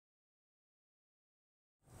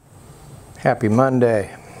Happy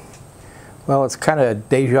Monday. Well, it's kind of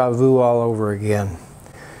deja vu all over again.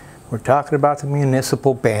 We're talking about the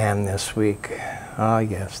municipal band this week. Ah,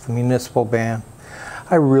 yes, the municipal band.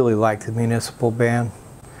 I really like the municipal band.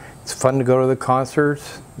 It's fun to go to the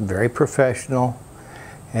concerts, very professional,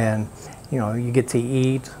 and you get to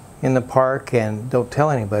eat in the park, and don't tell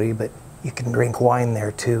anybody, but you can drink wine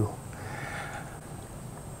there too.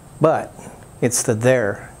 But it's the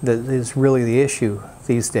there that is really the issue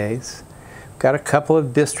these days. Got a couple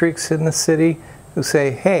of districts in the city who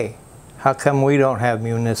say, hey, how come we don't have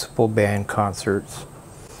municipal band concerts?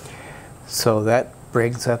 So that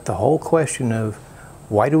brings up the whole question of,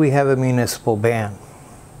 why do we have a municipal band?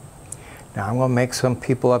 Now I'm going to make some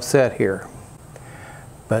people upset here,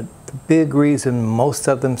 but the big reason most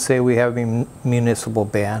of them say we have a municipal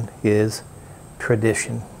band is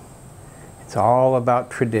tradition. It's all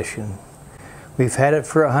about tradition. We've had it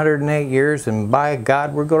for 108 years, and by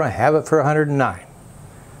God, we're going to have it for 109.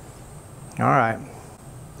 All right.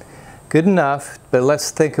 Good enough, but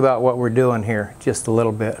let's think about what we're doing here just a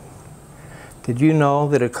little bit. Did you know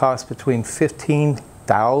that it costs between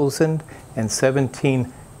 $15,000 and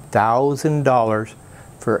 $17,000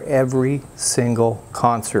 for every single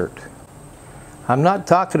concert? I'm not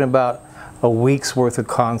talking about a week's worth of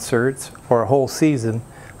concerts or a whole season.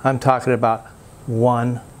 I'm talking about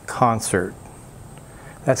one concert.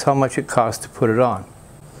 That's how much it costs to put it on.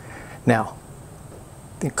 Now,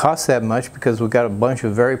 it costs that much because we've got a bunch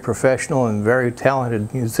of very professional and very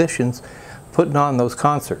talented musicians putting on those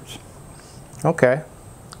concerts. Okay,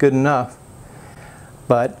 good enough.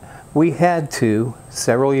 But we had to,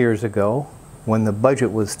 several years ago, when the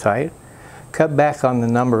budget was tight, cut back on the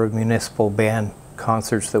number of municipal band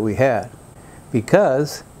concerts that we had,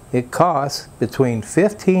 because it costs between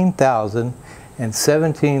 $15,000 and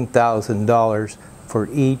 $17,000 for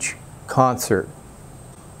each concert.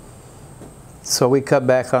 So we cut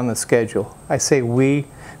back on the schedule. I say we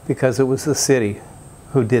because it was the city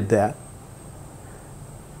who did that.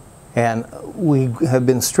 And we have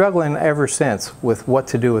been struggling ever since with what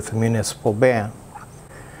to do with the municipal band.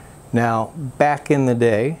 Now, back in the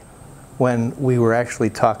day, when we were actually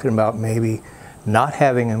talking about maybe not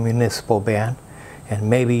having a municipal band and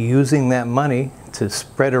maybe using that money to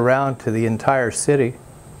spread around to the entire city,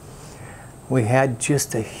 we had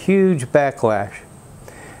just a huge backlash.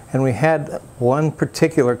 And we had one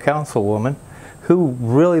particular councilwoman who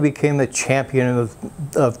really became the champion of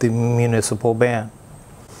the municipal band.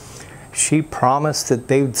 She promised that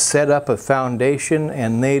they'd set up a foundation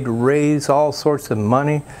and they'd raise all sorts of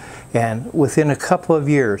money, and within a couple of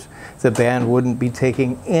years the band wouldn't be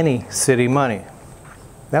taking any city money.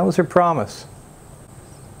 That was her promise.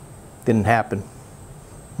 Didn't happen.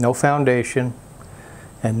 No foundation.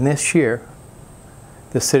 And this year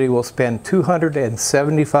the city will spend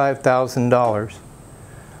 $275,000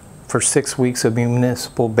 for 6 weeks of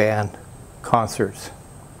municipal band concerts.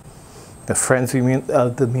 The Friends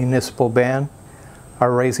of the Municipal Band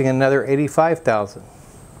are raising another $85,000.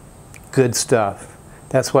 Good stuff.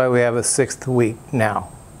 That's why we have a 6th week now.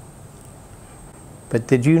 But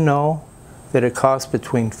did you know that it costs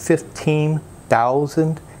between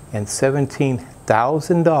 $15,000 and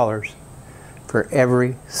 $17,000 for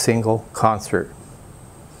every single concert?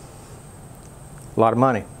 A lot of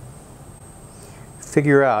money.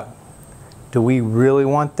 Figure out, do we really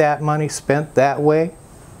want that money spent that way?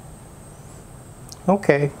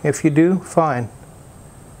 Okay, if you do, fine.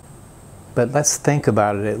 But let's think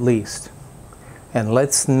about it at least. And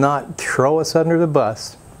let's not throw us under the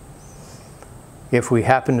bus if we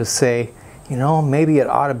happen to say, maybe it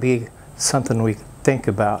ought to be something we think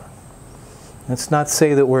about. Let's not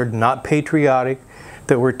say that we're not patriotic,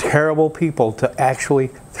 that we're terrible people to actually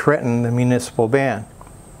threaten the municipal band.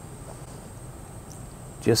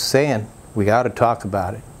 Just saying, we got to talk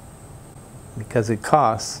about it, because it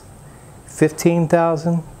costs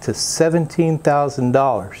 $15,000 to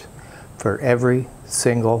 $17,000 for every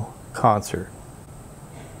single concert.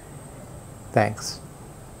 Thanks.